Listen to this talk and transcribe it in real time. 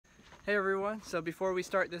Hey everyone, so before we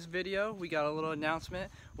start this video, we got a little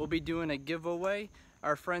announcement. We'll be doing a giveaway.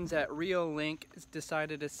 Our friends at Reolink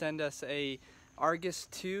decided to send us a Argus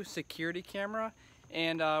 2 security camera,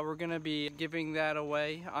 and we're going to be giving that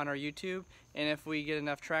away on our YouTube, and if we get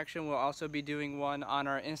enough traction, we'll also be doing one on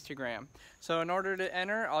our Instagram. So in order to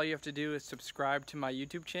enter, all you have to do is subscribe to my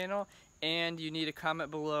YouTube channel, and you need to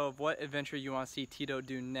comment below of what adventure you want to see Tito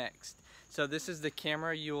do next. So this is the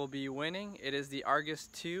camera you will be winning. It is the Argus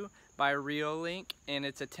 2 by Reolink, and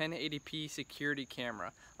it's a 1080p security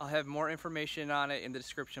camera. I'll have more information on it in the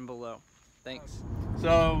description below. Thanks.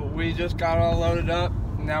 So we just got all loaded up.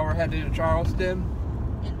 Now we're headed to Charleston,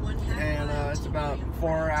 and it's about a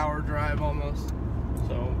 4-hour drive almost.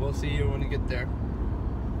 So we'll see you when we get there.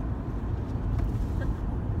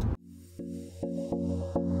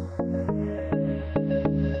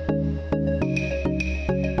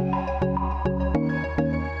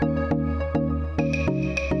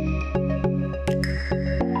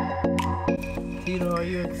 Tito, are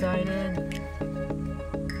you excited?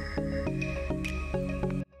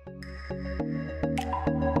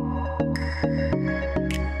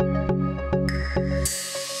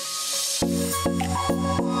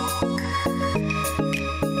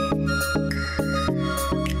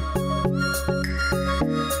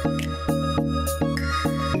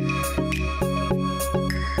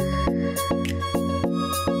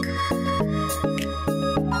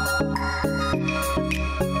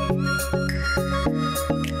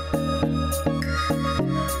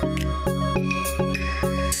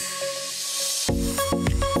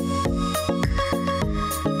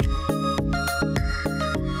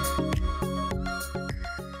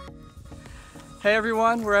 Hey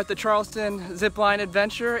everyone, we're at the Charleston ZipLine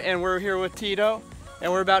Adventure, and we're here with Tito,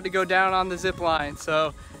 and we're about to go down on the zip line.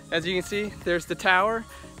 So as you can see, there's the tower,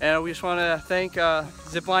 and we just want to thank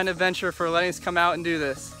ZipLine Adventure for letting us come out and do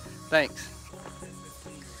this. Thanks.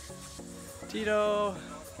 Tito.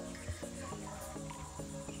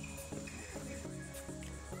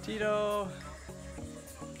 Tito.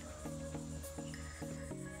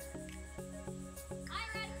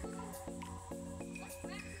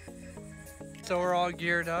 So we're all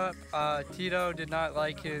geared up. Tito did not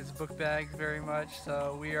like his book bag very much,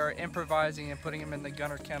 so we are improvising and putting him in the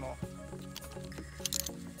gunner kennel.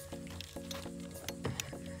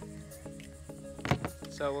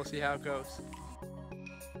 So we'll see how it goes.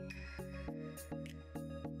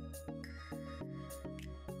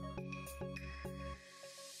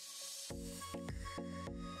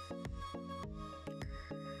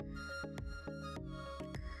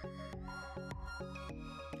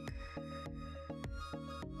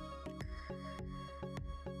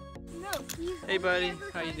 Hey buddy,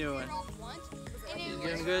 how you doing? You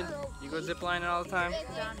doing good? You go ziplining all the time?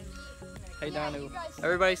 Hey Danu.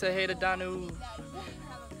 Everybody say hey to Danu.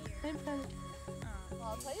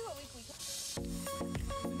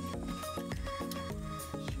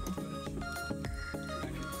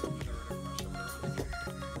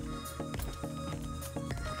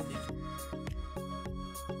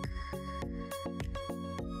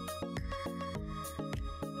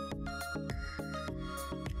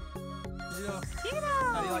 Tito!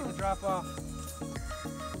 How do you like the drop off?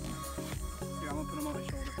 Here, I'm gonna put him on my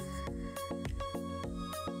shoulder.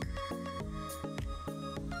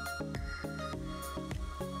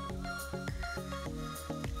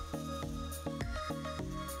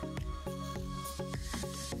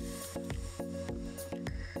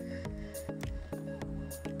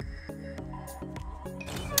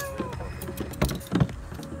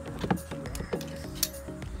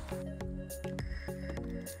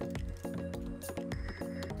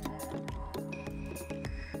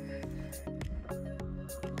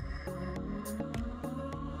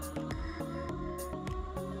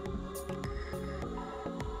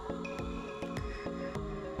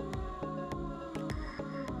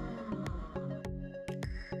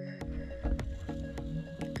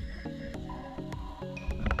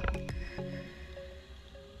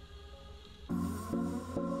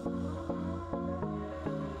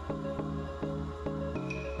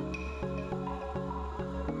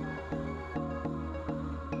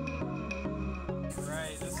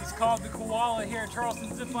 This is called the koala here at Charleston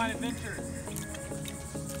ZipLine Adventures.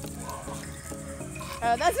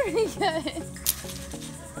 Oh, that's pretty good.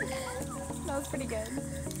 That was pretty good.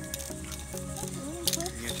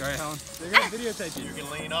 You gonna try it, Helen? They're gonna videotape you. You can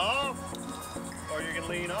lean off, or you can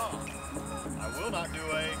lean off. I will not do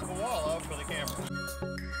a koala for the camera.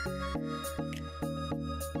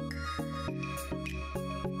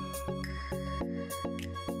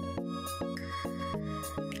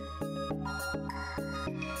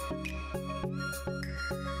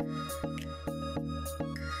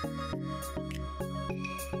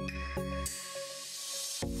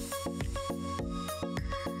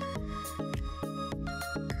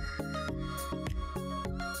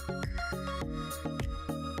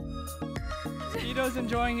 Tito's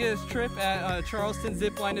enjoying his trip at Charleston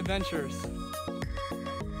ZipLine Adventures.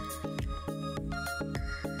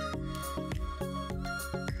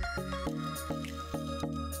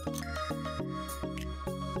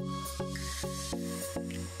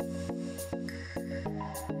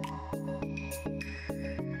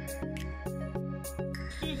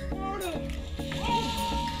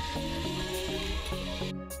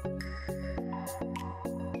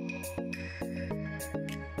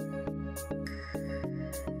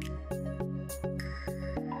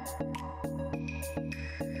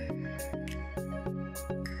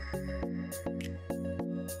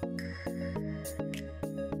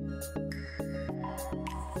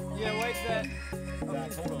 Yeah, wait that.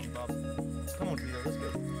 Zach, hold on, Bob. Come on, Tito, let's go.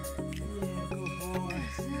 Yeah, good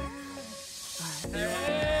boys.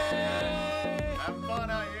 Hey! Having fun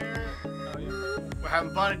out here. We're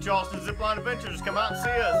having fun at Charleston ZipLine Adventures. Come out and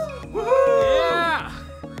see us. Yeah!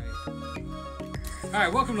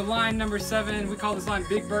 Alright, welcome to line number 7. We call this line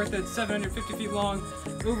Big Bertha. It's 750 feet long,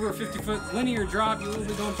 over a 50-foot linear drop. You will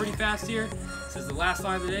be going pretty fast here. This is the last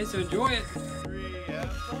line of the day, so enjoy it. 3,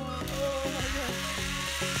 have fun.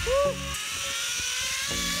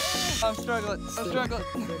 I'm struggling.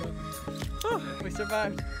 We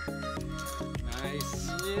survived. Nice.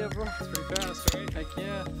 Yeah, bro. It's pretty fast, right? Heck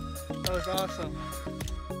yeah. That was awesome.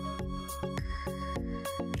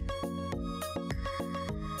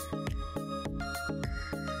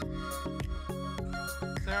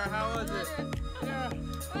 Sarah, how was it? Yeah. It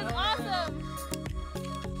was awesome.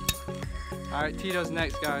 All right, Tito's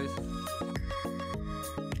next, guys.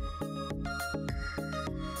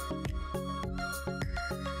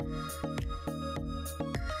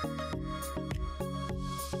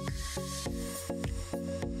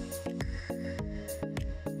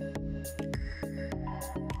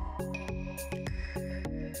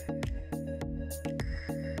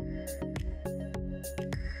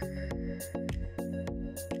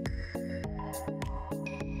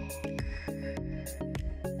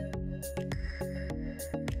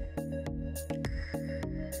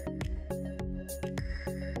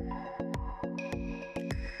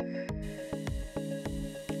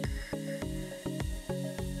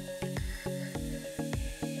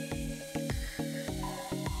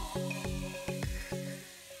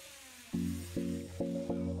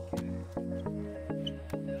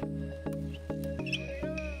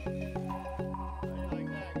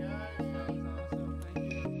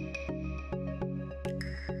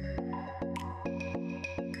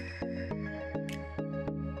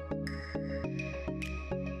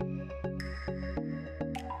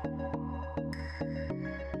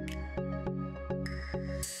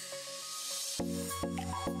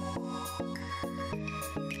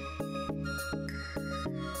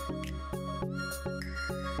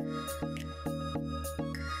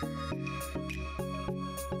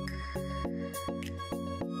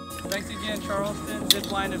 Thanks again, Charleston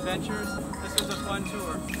ZipLine Adventures. This was a fun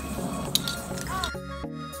tour.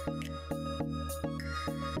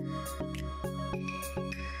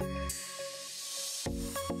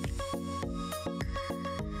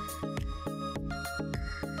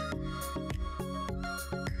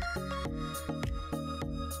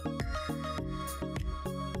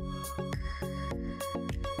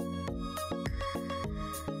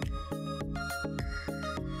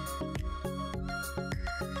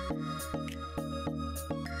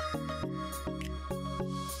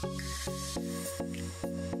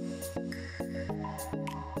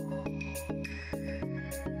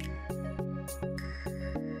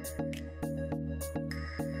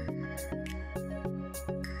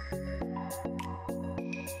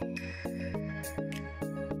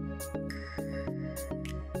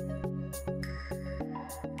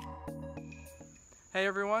 Hey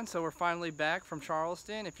everyone, so we're finally back from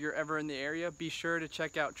Charleston. If you're ever in the area, be sure to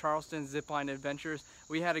check out Charleston ZipLine Adventures.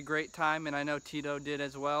 We had a great time, and I know Tito did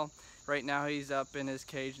as well. Right now he's up in his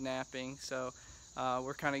cage napping, so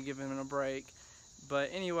we're kind of giving him a break. But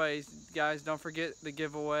anyways, guys, don't forget the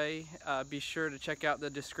giveaway. Be sure to check out the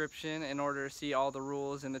description in order to see all the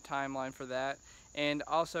rules and the timeline for that. And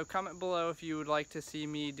also comment below if you would like to see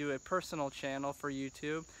me do a personal channel for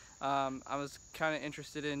YouTube. I was kind of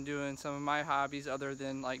interested in doing some of my hobbies other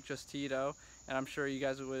than like just Tito, and I'm sure you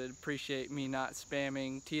guys would appreciate me not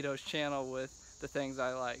spamming Tito's channel with the things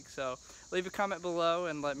I like. So leave a comment below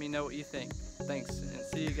and let me know what you think. Thanks, and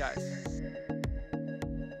see you guys.